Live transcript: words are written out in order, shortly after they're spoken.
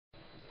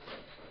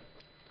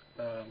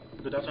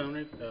Good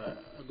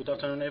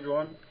afternoon,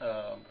 everyone.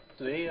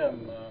 Today,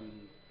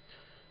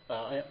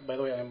 by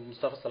the way, I'm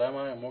Mostafa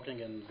Salama. I'm working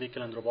in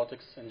Vehicle and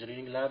Robotics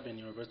Engineering Lab in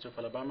University of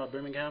Alabama,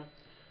 Birmingham,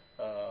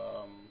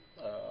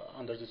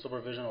 under the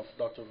supervision of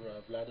Dr.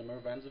 Vladimir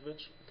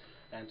Vantsevich.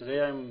 And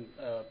today I'm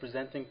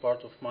presenting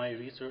part of my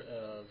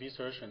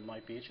research and my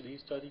PhD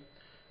study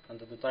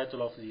under the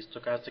title of the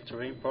Stochastic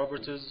Terrain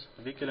Properties,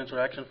 Vehicle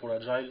Interaction for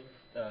Agile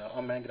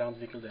Unmanned Ground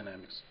Vehicle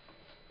Dynamics.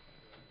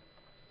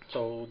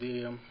 So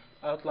the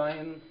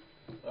outline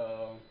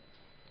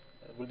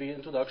will be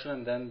introduction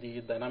and then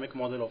the dynamic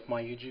model of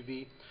my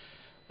UGV.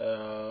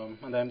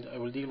 And then I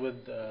will deal with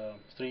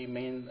three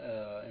main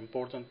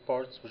important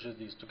parts, which is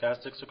the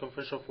stochastic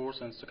circumferential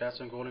force and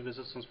stochastic rolling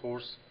resistance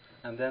force,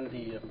 and then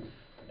the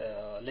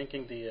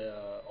linking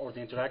the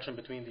interaction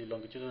between the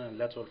longitudinal and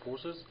lateral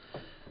forces.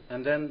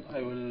 And then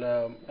I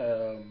will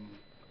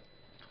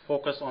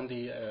focus on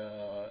the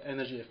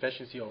energy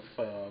efficiency of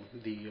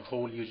the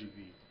whole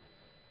UGV.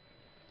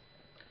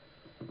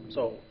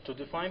 So to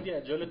define the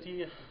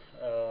agility,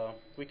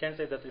 we can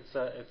say that it's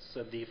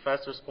the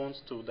fast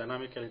response to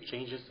dynamical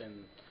changes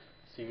in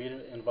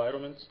severe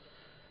environments.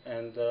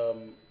 And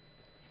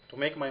to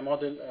make my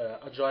model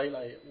agile,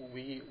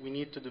 we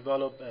need to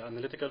develop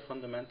analytical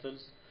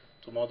fundamentals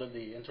to model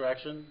the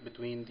interaction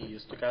between the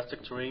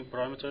stochastic terrain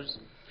parameters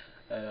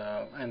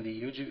and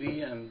the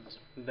UGV, and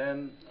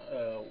then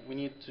we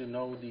need to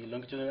know the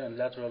longitudinal and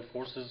lateral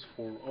forces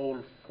for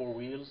all four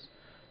wheels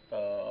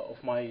of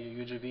my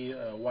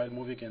UGV while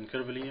moving in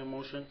curvilinear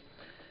motion.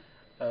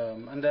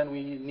 And then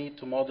we need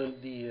to model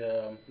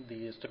the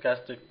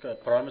stochastic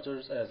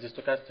parameters, the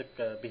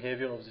stochastic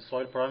behavior of the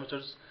soil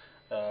parameters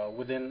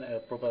within a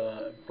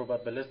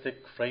probabilistic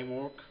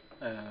framework.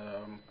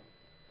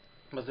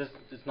 But this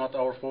is not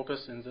our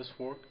focus in this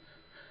work.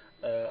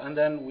 And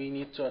then we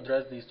need to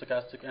address the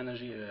stochastic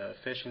energy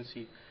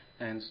efficiency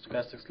and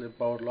stochastic slip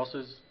power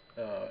losses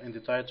in the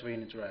tire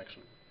terrain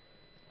interaction.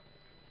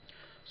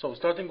 So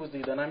starting with the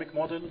dynamic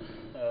model,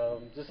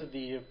 this is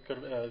the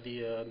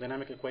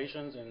dynamic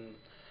equations in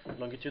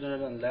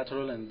longitudinal and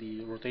lateral and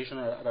the rotation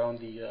around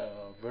the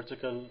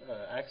vertical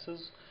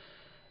axis.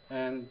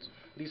 And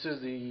this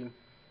is the,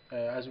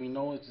 as we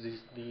know, it's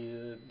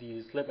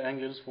the slip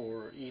angles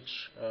for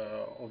each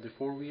of the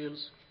four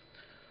wheels.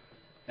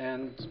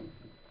 And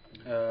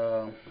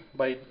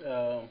by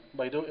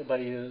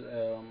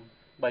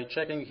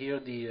checking here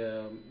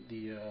the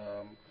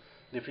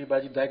free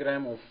body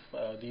diagram of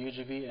the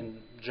UGV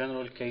in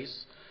general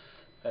case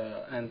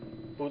and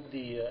put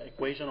the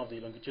equation of the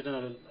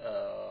longitudinal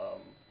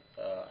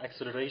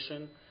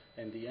acceleration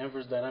and the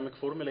inverse dynamic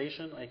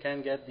formulation, I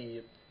can get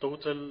the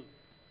total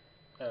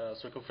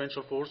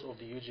circumferential force of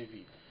the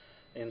UGV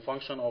in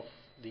function of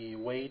the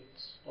weight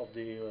of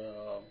the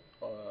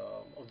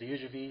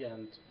UGV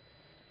and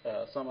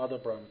some other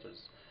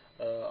parameters.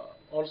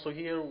 Also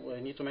here, I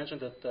need to mention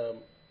that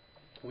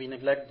we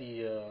neglect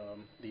the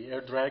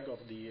air drag of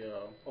the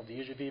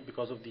UGV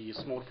because of the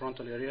small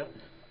frontal area,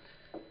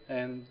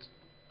 and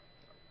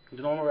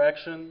the normal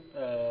reaction.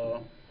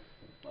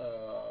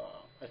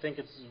 I think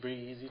it's very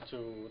easy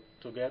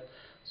to get.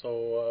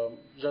 So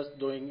just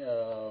doing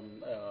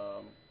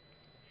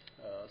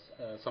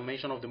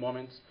summation of the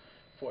moments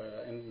for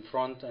in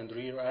front and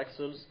rear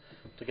axles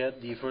to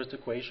get the first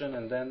equation,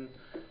 and then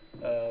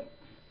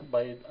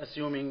by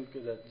assuming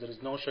that there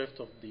is no shift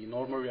of the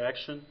normal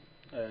reaction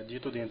due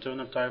to the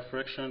internal tire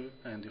friction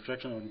and the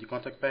friction on the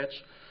contact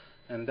patch,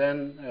 and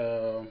then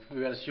we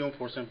will assume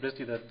for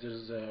simplicity that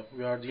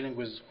we are dealing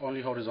with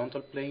only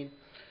horizontal plane,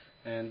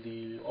 and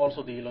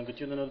also the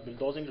longitudinal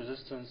bulldozing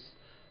resistance,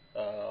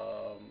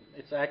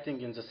 it's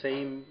acting in the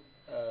same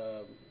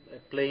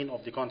plane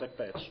of the contact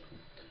patch.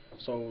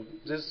 So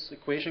this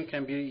equation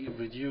can be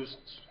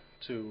reduced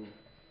to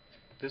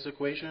this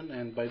equation,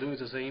 and by doing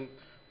the same,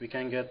 we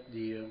can get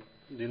the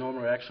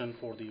normal reaction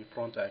for the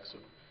front axle.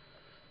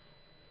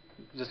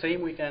 The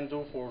same we can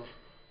do for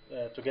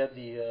to get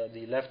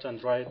the left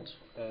and right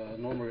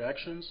normal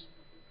reactions.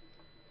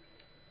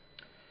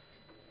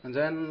 And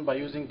then by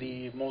using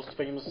the most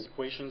famous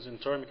equations in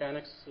turn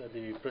mechanics,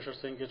 the pressure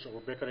sinkage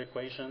or Becker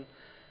equation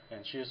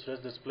and shear stress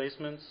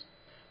displacements,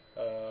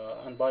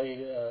 and by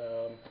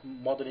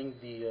modeling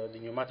the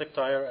pneumatic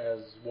tire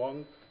as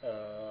one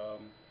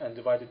and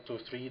divide it to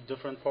three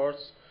different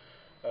parts,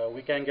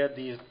 we can get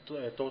the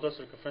total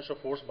circumferential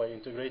force by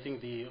integrating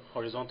the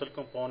horizontal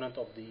component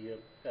of the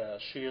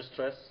shear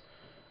stress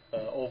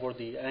over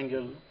the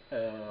angle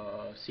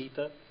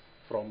theta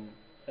from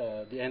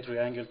the entry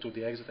angle to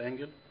the exit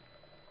angle.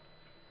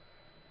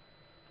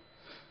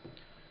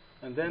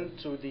 And then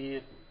to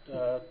the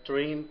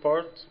terrain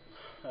part,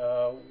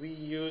 we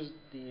use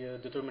the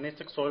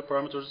deterministic soil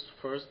parameters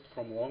first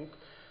from Wong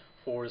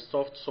for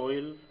soft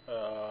soil,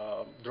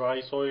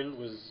 dry soil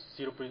with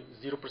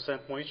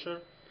 0% moisture.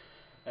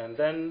 And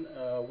then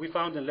we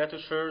found in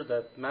literature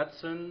that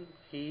Madsen,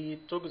 he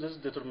took this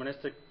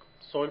deterministic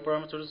soil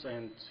parameters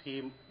and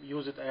he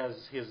used it as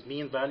his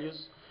mean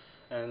values.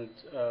 And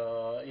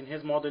in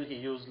his model, he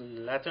used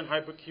Latin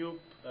hypercube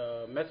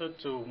method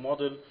to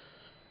model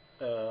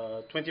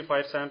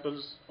 25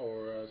 samples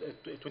or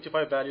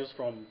 25 values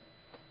from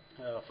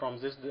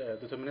this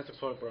deterministic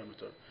soil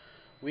parameter.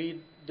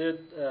 We did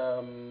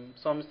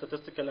some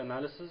statistical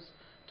analysis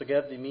to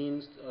get the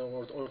means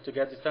or to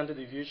get the standard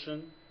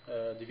deviation,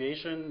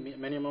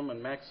 minimum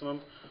and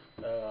maximum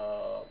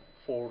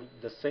for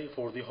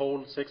the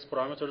whole 6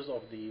 parameters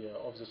of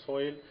the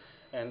soil,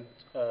 and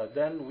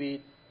then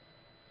we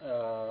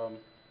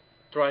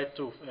tried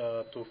to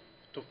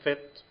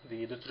fit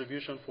the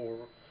distribution for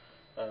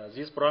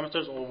these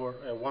parameters over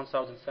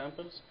 1,000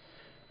 samples.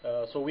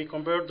 So we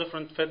compared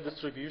different fit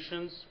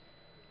distributions.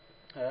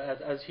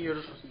 As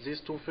here,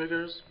 these 2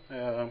 figures,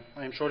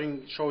 I'm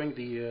showing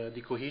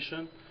the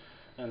cohesion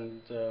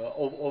and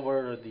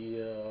over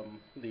the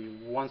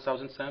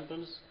 1,000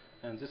 samples,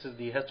 and this is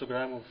the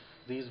histogram of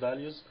these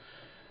values.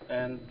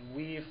 And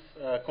we've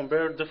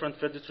compared different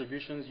fit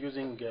distributions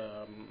using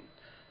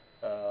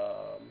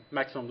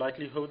maximum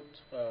likelihood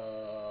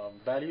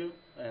value,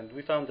 and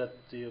we found that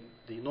the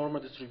normal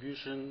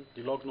distribution,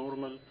 the log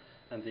normal,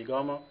 and the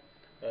gamma,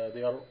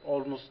 they are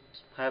almost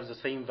have the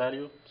same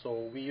value.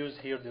 So we use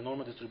here the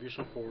normal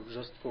distribution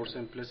for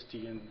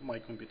simplicity in my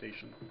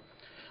computation.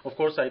 Of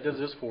course, I did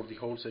this for the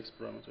whole 6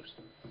 parameters.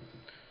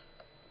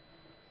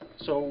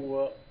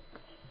 So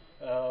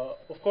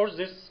of course,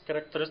 this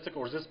characteristic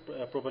or this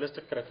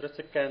probabilistic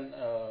characteristic can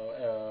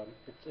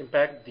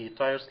impact the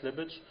tire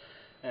slippage.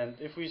 And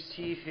if we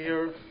see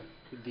here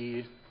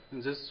in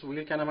this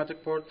wheel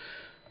kinematic part,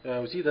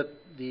 we see that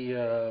the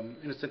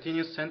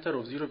instantaneous center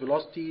of zero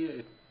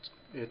velocity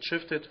it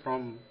shifted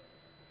from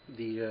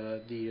the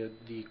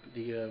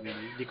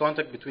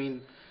contact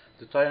between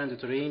the tire and the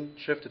terrain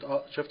shifted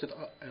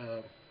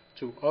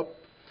to up,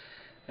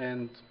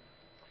 and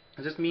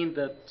this means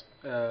that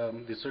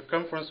the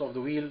circumference of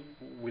the wheel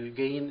will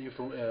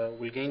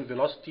gain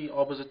velocity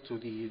opposite to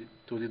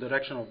the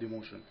direction of the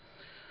motion.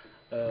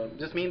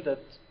 This means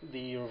that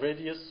the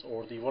radius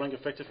or the volume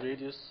effective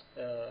radius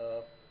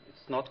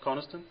it's not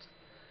constant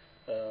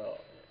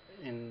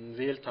in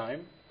real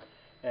time,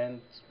 and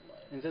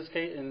in this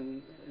case,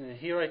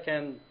 here I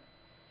can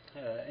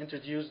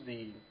introduce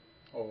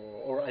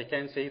or I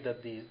can say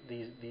that the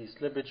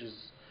slippage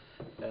is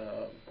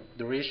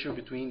the ratio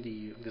between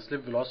the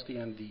slip velocity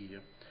and the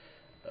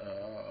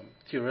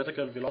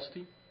theoretical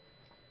velocity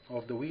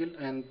of the wheel,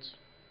 and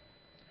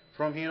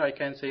from here I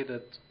can say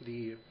that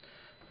the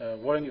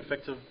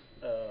effective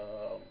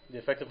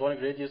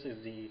volume radius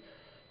is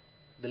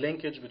the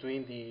linkage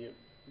between the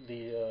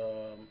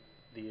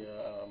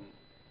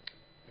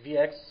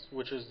Vx,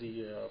 which is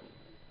the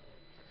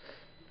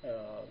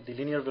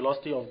linear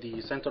velocity of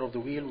the center of the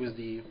wheel with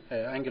the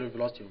angular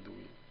velocity of the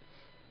wheel.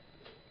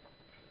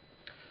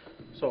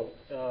 So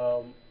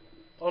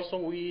also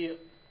we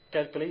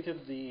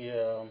calculated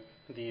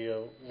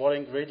the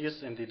volume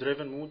radius in the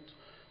driven mode.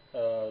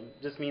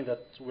 This means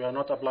that we are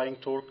not applying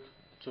torque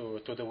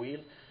to the wheel,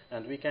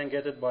 and we can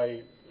get it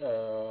by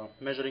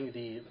measuring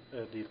the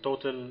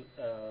total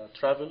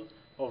travel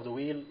of the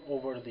wheel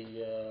over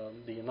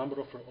the number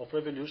of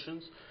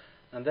revolutions,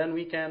 and then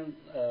we can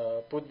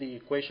put the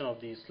equation of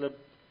the slip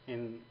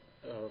in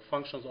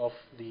functions of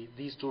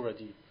these 2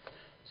 radii.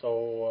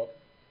 So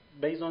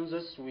based on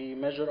this, we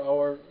measure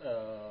our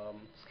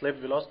slip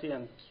velocity,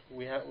 and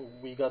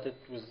we got it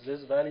with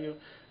this value.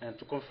 And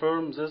to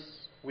confirm this,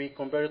 we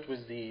compare it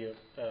with the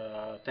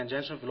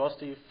tangential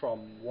velocity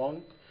from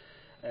Wong,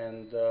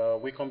 and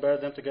we compare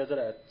them together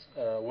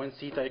at when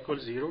theta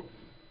equals 0,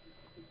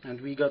 and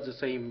we got the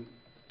same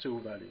 2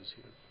 values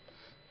here.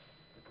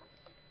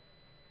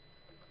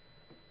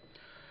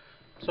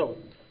 So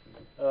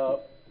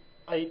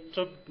I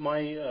took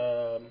my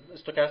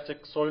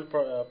stochastic soil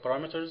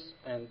parameters,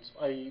 and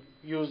I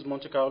used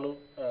Monte Carlo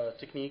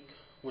technique,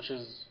 which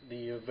is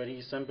the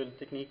very simple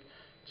technique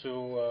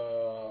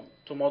to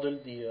model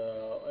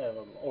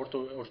or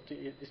to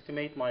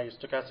estimate my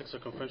stochastic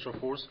circumferential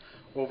force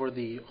over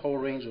the whole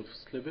range of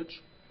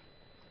slippage.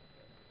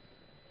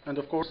 And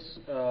of course,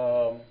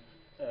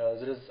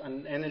 there is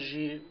an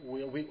energy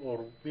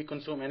we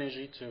consume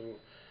energy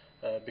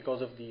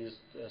because of the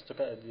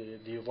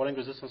volume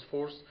resistance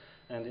force,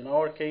 and in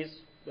our case,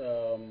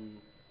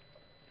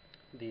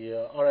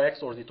 the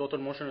Rx or the total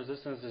motion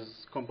resistance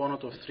is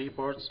component of 3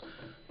 parts: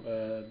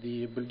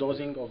 the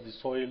bulldozing of the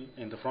soil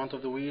in the front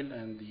of the wheel,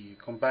 and the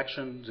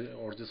compaction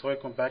or the soil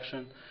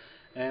compaction,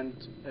 and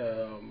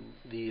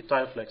the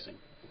tire flexing.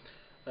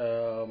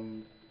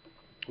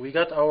 We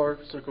got our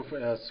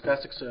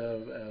stochastic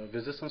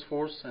resistance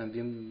force, and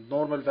the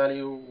normal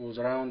value was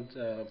around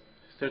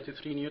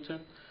 33 Newton.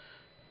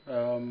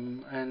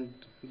 And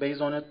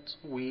based on it,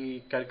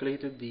 we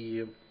calculated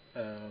the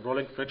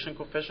rolling friction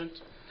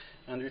coefficient,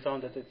 and we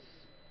found that it's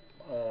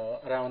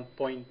around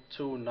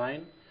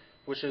 0.29,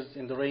 which is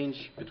in the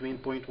range between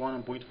 0.1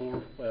 and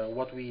 0.4,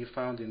 what we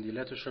found in the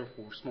literature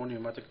for small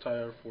pneumatic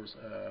tire for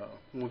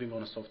moving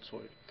on a soft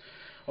soil.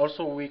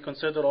 Also, we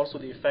consider also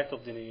the effect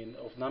of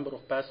number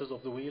of passes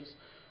of the wheels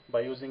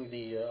by using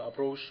the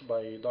approach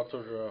by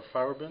Dr.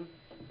 Farabin.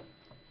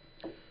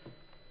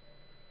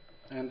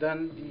 And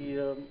then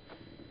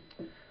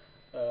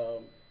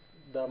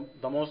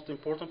the most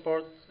important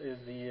part is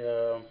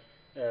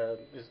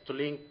is to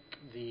link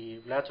the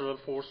lateral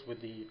force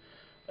with the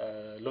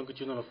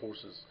longitudinal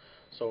forces.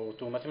 So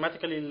to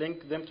mathematically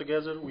link them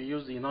together, we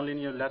use the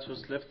nonlinear lateral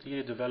slip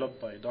theory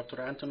developed by Dr.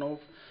 Antonov,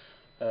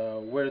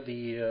 where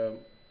the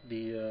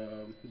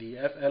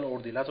FL,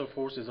 or the lateral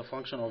force, is a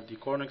function of the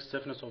cornering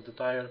stiffness of the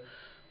tire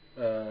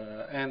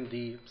and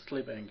the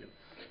slip angle.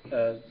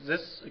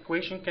 This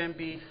equation can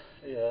be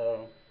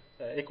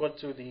equal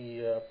to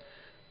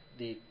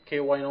the ky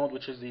node,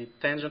 which is the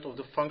tangent of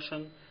the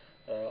function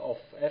of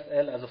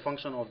FL as a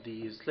function of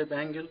the slip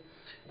angle.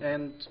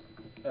 And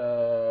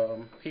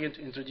he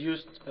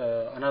introduced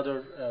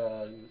another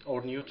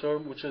or new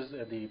term, which is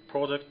the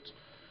product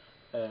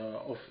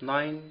of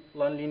 9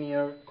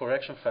 nonlinear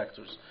correction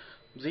factors.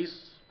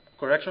 These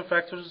correction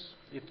factors,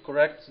 it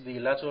corrects the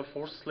lateral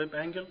force slip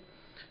angle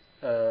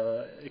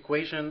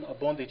equation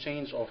upon the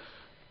change of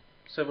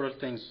several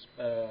things,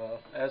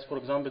 as for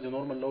example the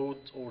normal load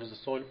or the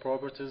soil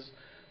properties,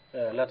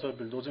 lateral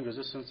bulldozing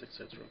resistance,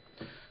 etc.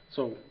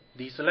 So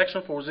the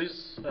selection for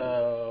these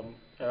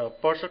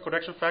partial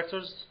correction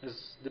factors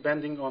is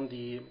depending on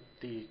the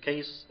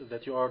case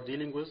that you are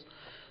dealing with.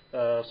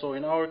 So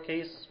in our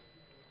case,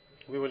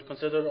 we will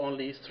consider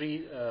only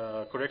 3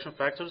 correction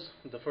factors.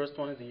 The first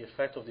one is the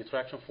effect of the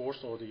traction force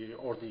or the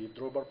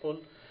drawbar pull,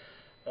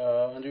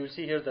 and you will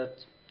see here that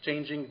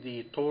changing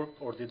the torque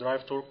or the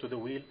drive torque to the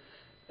wheel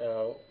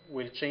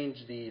will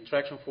change the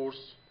traction force,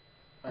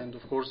 and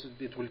of course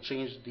it will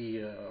change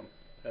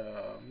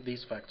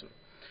these factors.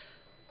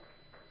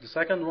 The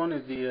second one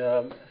is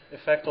the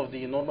effect of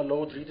the normal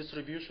load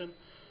redistribution,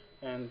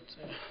 and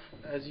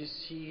as you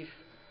see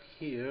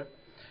here,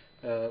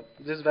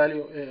 this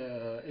value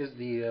is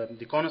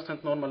the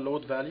constant normal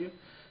load value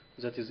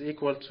that is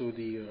equal to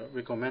the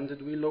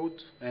recommended wheel load,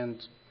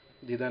 and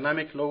the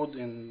dynamic load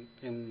in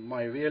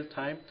my real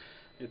time,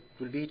 it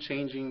will be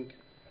changing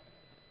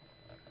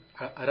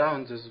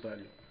around this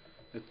value.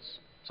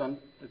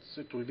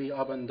 It will be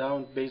up and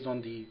down based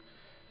on the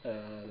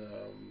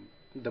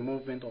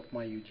movement of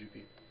my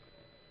UGV.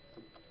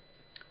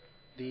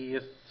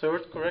 The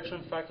third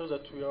correction factor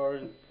that we are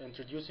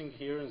introducing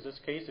here in this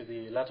case is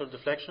the lateral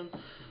deflection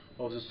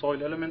of the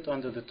soil element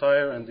under the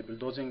tire and the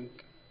bulldozing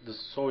the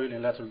soil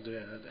in lateral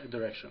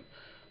direction,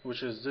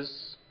 which is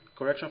this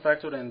correction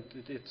factor, and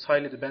it's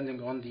highly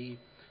depending on the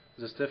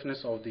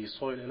stiffness of the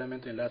soil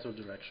element in lateral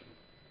direction.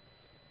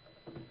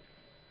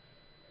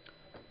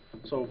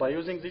 So by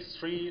using these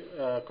 3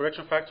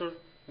 correction factors,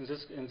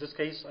 in this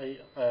case,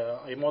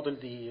 I model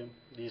the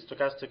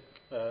stochastic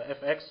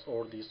Fx,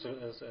 or the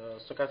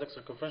stochastic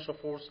circumferential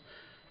force,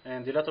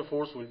 and the lateral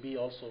force will be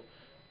also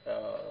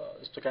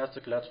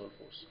stochastic lateral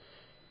force.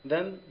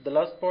 Then the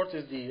last part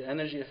is the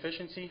energy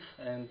efficiency,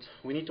 and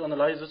we need to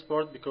analyze this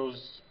part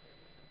because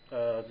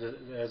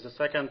the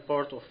second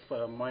part of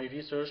my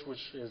research,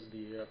 which is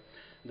the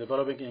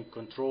developing a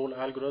control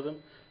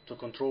algorithm to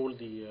control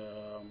the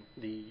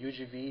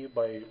UGV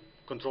by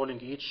controlling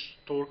each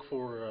torque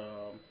for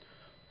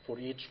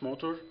each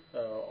motor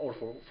or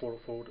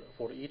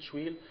for each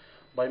wheel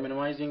by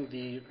minimizing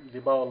the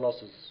power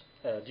losses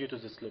due to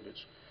the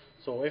slippage.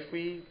 So if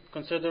we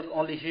consider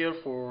only here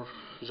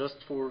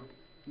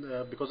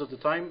because of the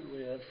time,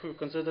 if we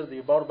consider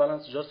the power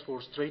balance just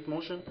for straight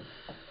motion,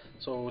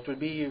 so it will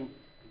be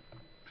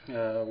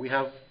we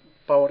have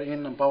power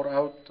in and power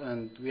out,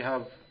 and we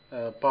have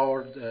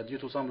power due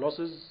to some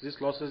losses.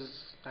 These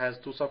losses has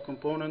 2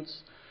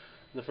 subcomponents.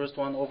 The first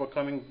one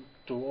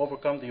to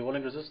overcome the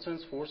rolling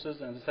resistance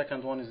forces, and the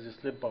second one is the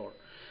slip power.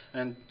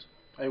 And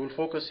I will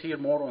focus here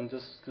more on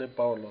this slip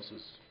power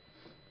losses.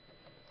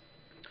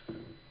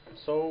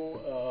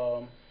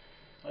 So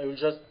I will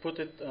just put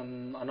it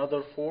in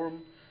another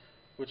form,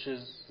 which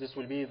is this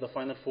will be the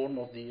final form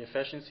of the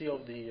efficiency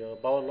of the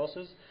power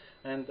losses.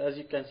 And as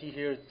you can see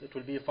here, it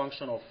will be a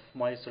function of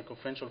my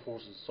circumferential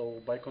forces.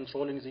 So by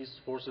controlling these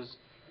forces,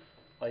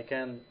 I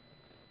can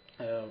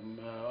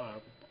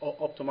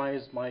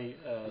optimize my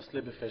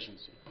slip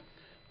efficiency.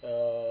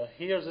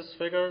 Here, this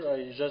figure,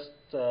 I just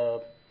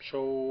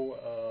show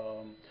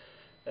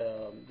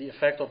the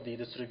effect of the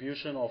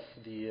distribution of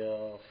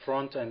the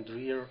front and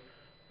rear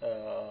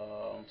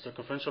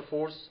circumferential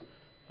force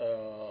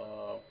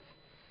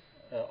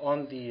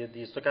on the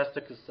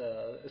stochastic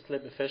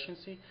slip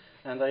efficiency,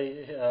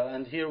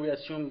 and here we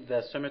assume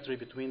the symmetry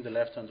between the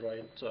left and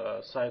right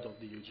side of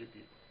the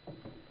UGV.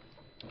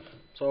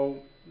 So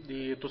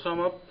to sum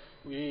up,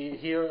 we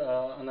here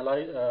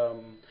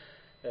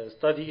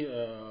study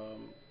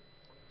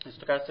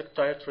stochastic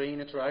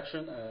tire-train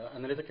interaction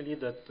analytically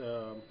that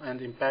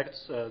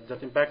impacts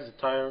the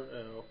tire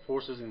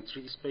forces in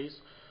 3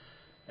 space,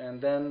 and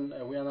then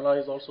we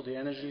analyze also the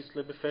energy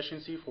slip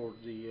efficiency for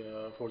the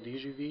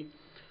UGV,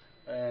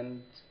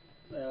 and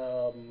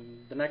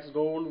the next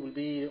goal will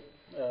be,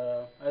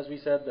 as we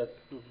said, that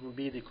it will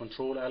be the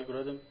control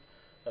algorithm.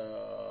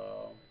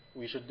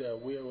 We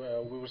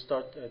will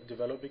start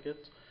developing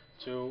it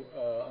to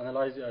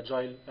analyze the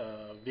agile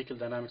vehicle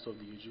dynamics of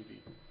the UGV.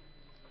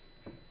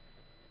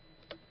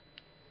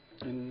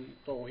 And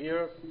so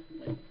here,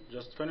 I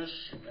just finish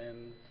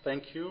and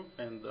thank you.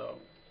 And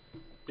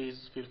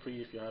please feel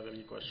free if you have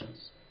any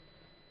questions.